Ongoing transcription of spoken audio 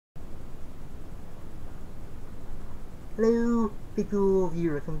Hello, people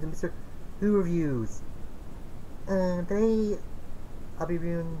viewer, welcome to Mr.Who Reviews. Today I'll be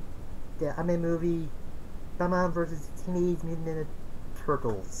reviewing the anime movie Batman vs. Teenage Mutant Ninja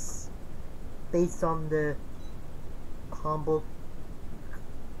Turtles, based on the comic book.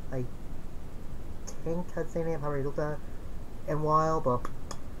 I think I'd say name. I haven't really looked at it in a while, but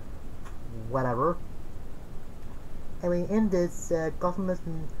whatever. Anyway, in this, Gotham has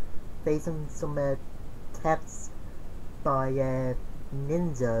been facing some thefts by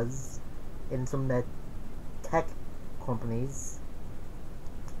ninjas in some tech companies.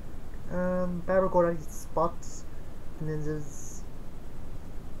 Barbara Gordon spots the ninjas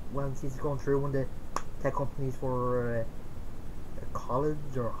when she's going through one of the tech companies for a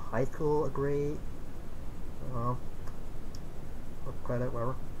college or high school grade, or credit,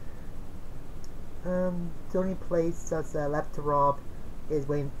 whatever. The only place that's left to rob is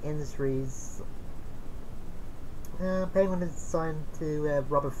Wayne Industries. Penguin is assigned to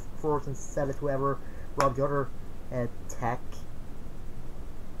rob it first and sell it to whoever robbed the other tech.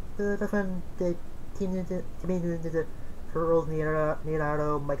 That's when the Teenage Mutant Ninja Turtles,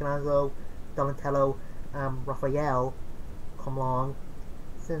 Leonardo, Michelangelo, Donatello, and Raphael come along,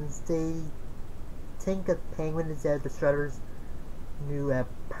 since they think that Penguin is the Shredder's new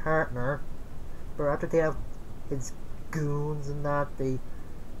partner. But after they have his goons and that, they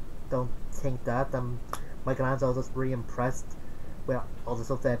don't think that. Michelangelo's just really impressed with all the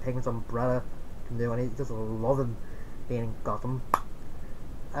stuff that Penguin's umbrella can do, and he's just loving being in Gotham.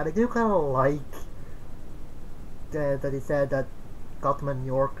 And I do kind of like that he said that Gotham and New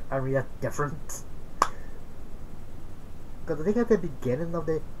York are really different. Because I think at the beginning of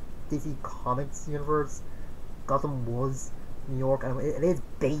the DC Comics universe, Gotham was New York, and it is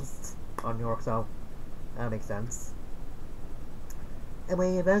based on New York, so that makes sense.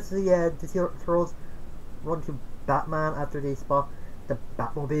 Anyway, eventually the Turtles run to Batman after they spot the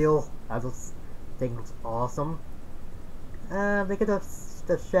Batmobile. I just think looks awesome. And they get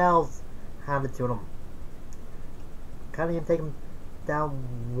the shells handed to them. Can't even take them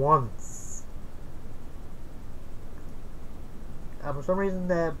down once. And for some reason,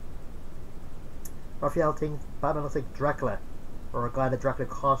 Raphael thinks Batman looks like Dracula, or a guy in a Dracula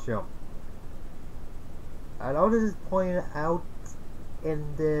costume. I know this is pointed out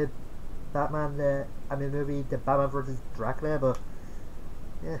in the Batman, movie, the Batman vs. Dracula, but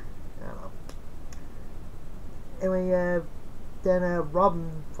yeah, I don't know. Anyway, then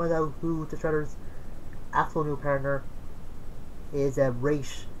Robin finds out who the Shredder's actual new partner is.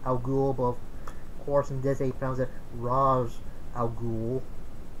 Ra's al Ghul, but of course in this they pronounce it Ra's al Ghul.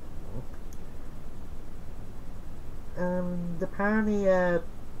 Apparently,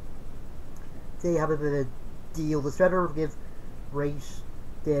 they have a bit of a deal. The Shredder gives Ra's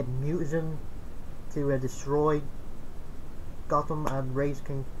the mutation to destroy Gotham, and Ra's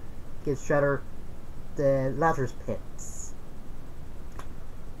can give Shredder the Lazarus Pits.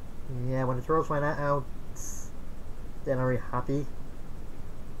 Yeah, when the Turtles find that out, they're not really happy.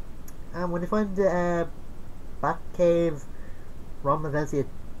 And when they find the Batcave, Robin eventually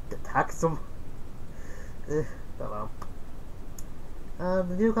attacks them. Don't know.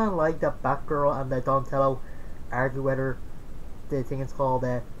 And I do kind of like that Batgirl and Donatello argue whether the thing is called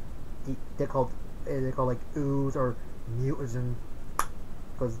they're called like ooze or mutation,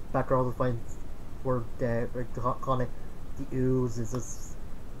 because Batgirl will find where calling it the ooze is just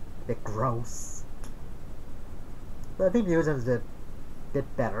a bit gross. But I think mutation is a bit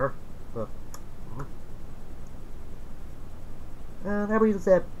better. But and everybody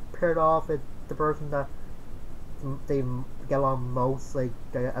just paired off with the person that they get along most, like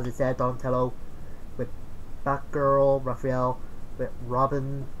as I said, Donatello with Batgirl, Raphael with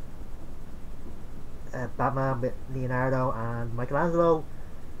Robin, Batman with Leonardo, and Michelangelo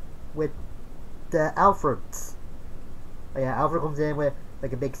with Alfred. Yeah, Alfred comes in with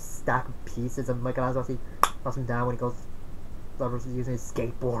like a big stack of pieces, and Michelangelo actually knocks him down when he goes using his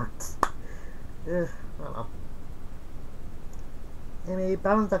skateboard. I don't know. Anyway,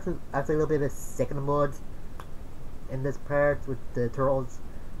 Batman's actually a little bit of a sick in the mud in this part, with the Turtles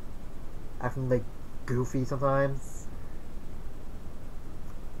acting like goofy sometimes.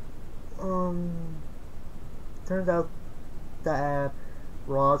 Turns out that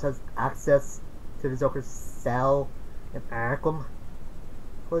Ra's has access to the Joker's cell in Arkham.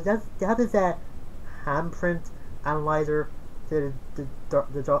 Well, they have this handprint analyzer to the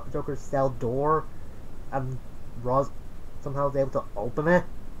Joker's cell door, and Ra's somehow is able to open it.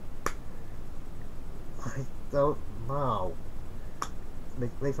 I don't know.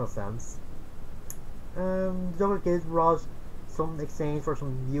 Makes no sense. The Joker gives Ra's some exchange for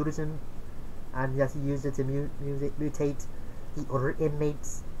some mutation and yes, he used it to mutate the other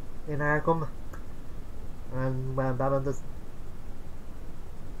inmates in Arkham. And when Batman just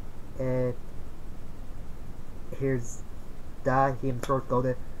hears that, he himself go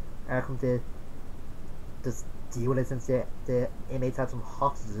to Arkham to just deal with it since the inmates had some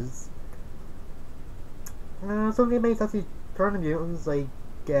hostages. Some of the inmates actually turn to mutants, like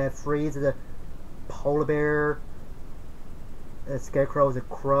Freeze is a polar bear, Scarecrow is a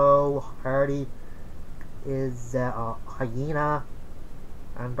crow, Hardy is a hyena,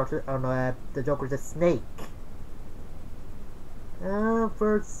 and the Joker is a snake.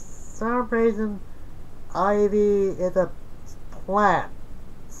 For some reason, Ivy is a plant.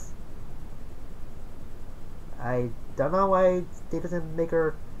 I don't know why they doesn't make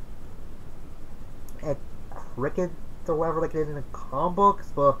her a cricket or whatever like it is in the comic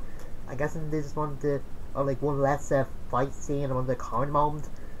books, but I guess they just wanted to, or like one less fight scene and one the comedy moment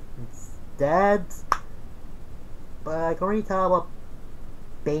instead. But I can't really tell what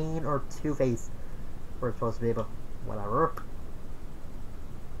Bane or Two-Face were supposed to be, but whatever.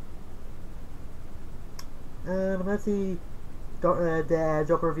 Let's see. The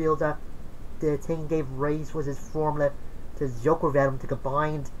Joker revealed that the thing gave Race was his formula to Joker Venom to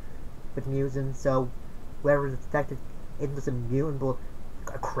combine with mutants, so whoever is affected isn't just a mutant but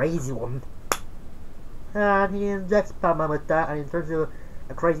a crazy one. And he injects Batman with that, and he turns into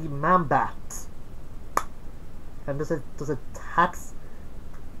a crazy man-bat. And just attacks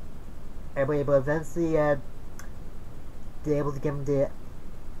everybody, but eventually they're able to give him the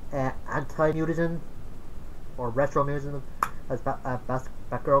anti-mutagen, or retro-mutagen, as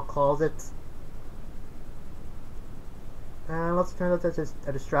Batgirl calls it. And let's turn out that's just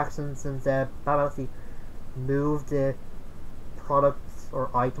a distraction since Batman actually moved the products or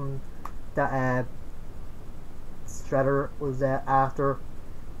item that Shredder was after,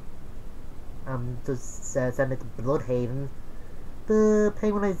 just send it to Bloodhaven. The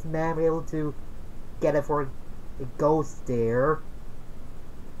Penguin and his man were able to get it for it goes there.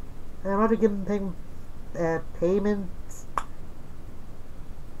 And rather give him payment,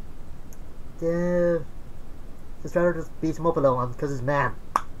 the Shredder just beats him up a little because he's man.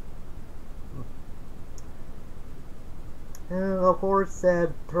 And of course,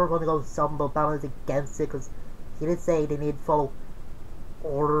 they're going to go something, but Batman's against it because he did say they need to follow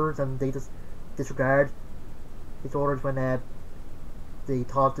orders and they just disregard his orders when they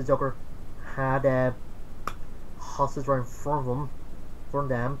thought the Joker had hostages right in front of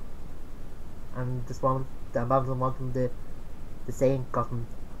them, and just want Batman doesn't want them to say in Gotham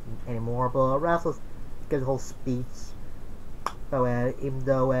anymore. But Rasmus gives a whole speech about even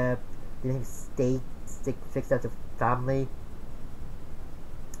though they think stick fixed as a family.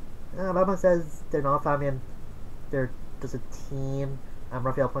 Batman says they're not a family and they're just a team, and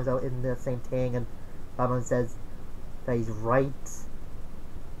Raphael points out in the same thing, and Batman says that he's right.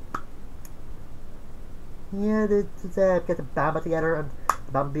 Yeah, they just get the Batman together, and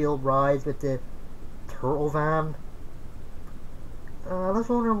the Batmobile rides with the Turtle Van. I was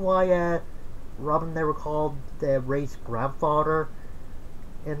wondering why Robin never called the Ray's grandfather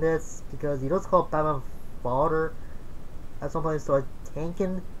in this, because he does call Batman father at some point, so I'm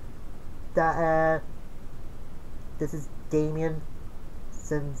thinking that this is Damien,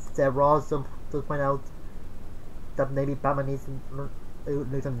 since Ross does point out that maybe Batman needs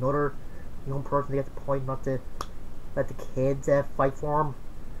another young person to get the point not to let the kids fight for him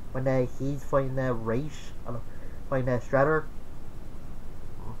when he's fighting Raish, fighting Shredder.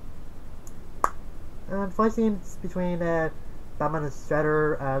 And fight scenes between Batman and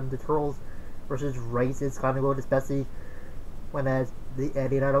Shredder and the Turtles versus Raish is kind of good, especially when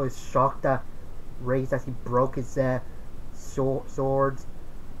Leonardo is shocked that Raish actually broke his sword.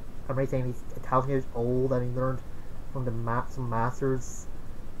 And Raish saying he's 1,000 years old and he learned from some masters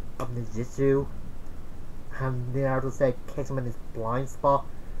of ninjutsu. And Leonardo kicks him in his blind spot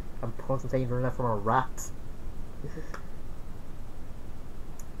and punches him, saying he learned that from a rat.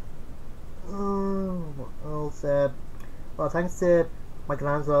 Well, thanks to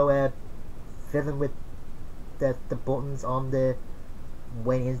Michelangelo fiddling with the buttons on the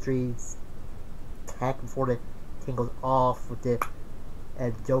Wayne Industries tech before the thing goes off with the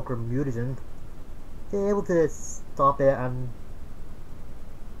Joker mutagen, they're able to stop it, and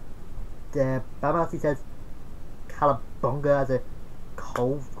the Batman actually says Calabunga as a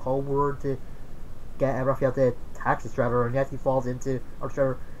code word to get Raphael to attack the Shredder, and yet he falls into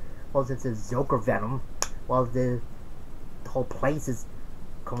Joker Venom while the whole place is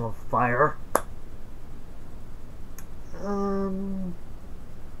coming on fire.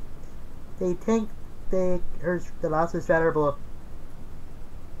 They think they heard the last of Shredder, but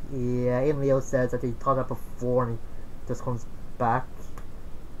Yeah, even Leo says that he thought that before and he just comes back.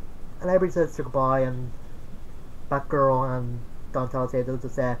 And everybody says goodbye, and Batgirl and Donatello say they'll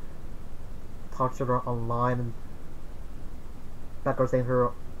just talk to each other online, and Batgirl saying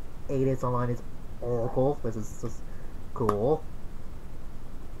her alias online is Oracle, which is just cool.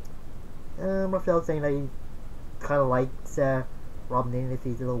 And Raphael saying that he kind of likes Robin in if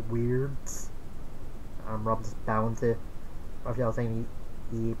he's a little weird. Robin's just bound to Raphael saying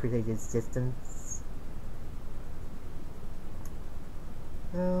he appreciates his existence.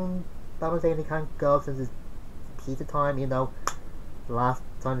 Batman saying he can't go since it's pizza time, you know. The last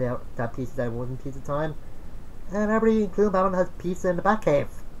time they had pizza that wasn't pizza time. And everybody, including Batman, has pizza in the Batcave.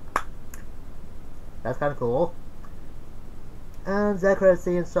 That's kind of cool. And Zekra is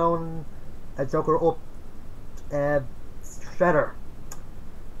seeing showing a Joker up Shredder.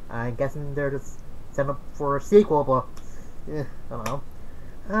 I'm guessing they're just setting up for a sequel, but I don't know.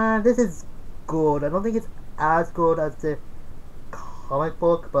 And this is good. I don't think it's as good as the comic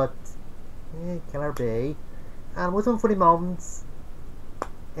book, but can there be? And with some funny moments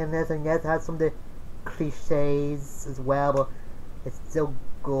in this, and yes, it has some of the cliches as well, but it's still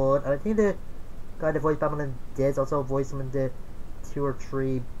good. And I think the guy that voiced Batman in this also voiced him in the 2 or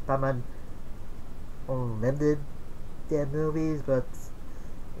 3 Batman Unlimited movies, but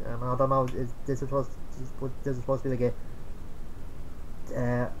I don't know. This is supposed to be like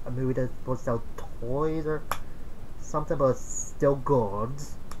a movie that's supposed to sell toys or something, but it's still good.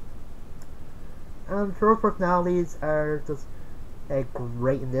 And her personalities are just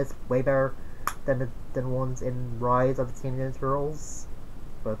great in this, way better than the ones in Rise of the Teenage Turtles,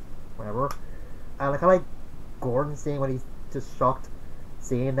 but whatever. And I kind of like Gordon seeing when he's just shocked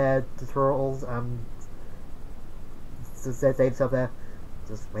seeing the Turtles, and just say to himself that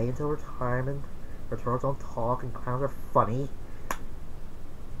just wait until retirement, where Turtles don't talk and clowns are funny.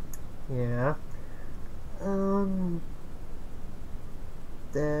 Yeah.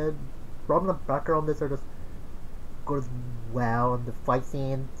 The Robin and Batgirl on this are just good as well, and the fight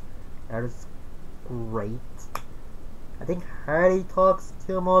scenes are just great. I think Hardy talks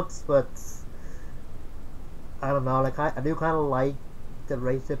too much, but I don't know. Like I do kind of like the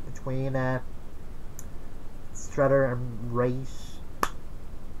relationship between Shredder and Ra's.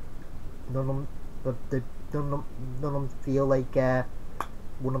 None of them, but none of them feel like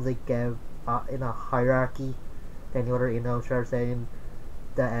one of like in a hierarchy than the other. You know, Shredder saying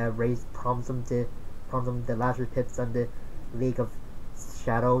that Ra's promised him the Lazarus Pits and the League of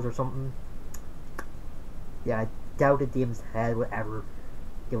Shadows or something. Yeah, I doubt the Demon's Head would ever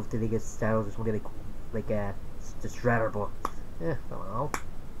give the League of Shadows or something like the Shredder, but yeah, I don't know.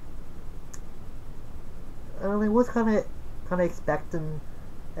 I was kind of expecting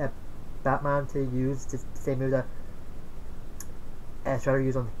Batman to use the same move that Shredder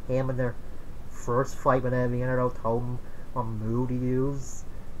used on him in their first fight when Leonardo told him what move to use.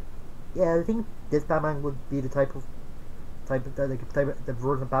 Yeah, I think this Batman would be the type of the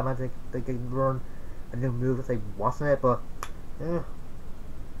version of Batman that can learn a new move if they wasn't it, but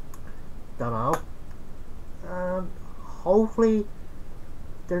don't know. Hopefully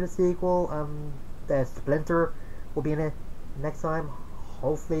there's a sequel, the Splinter will be in it next time,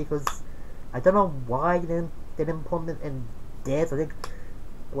 hopefully, because I don't know why they didn't put him in this. I think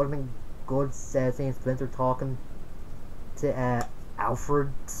it would have been good seeing Splinter talking to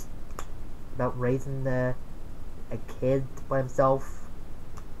Alfred about raising a kid by himself.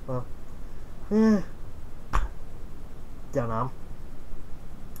 Well, don't know.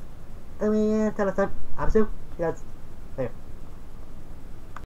 Anyway, till next time, I'm Sue. Yes.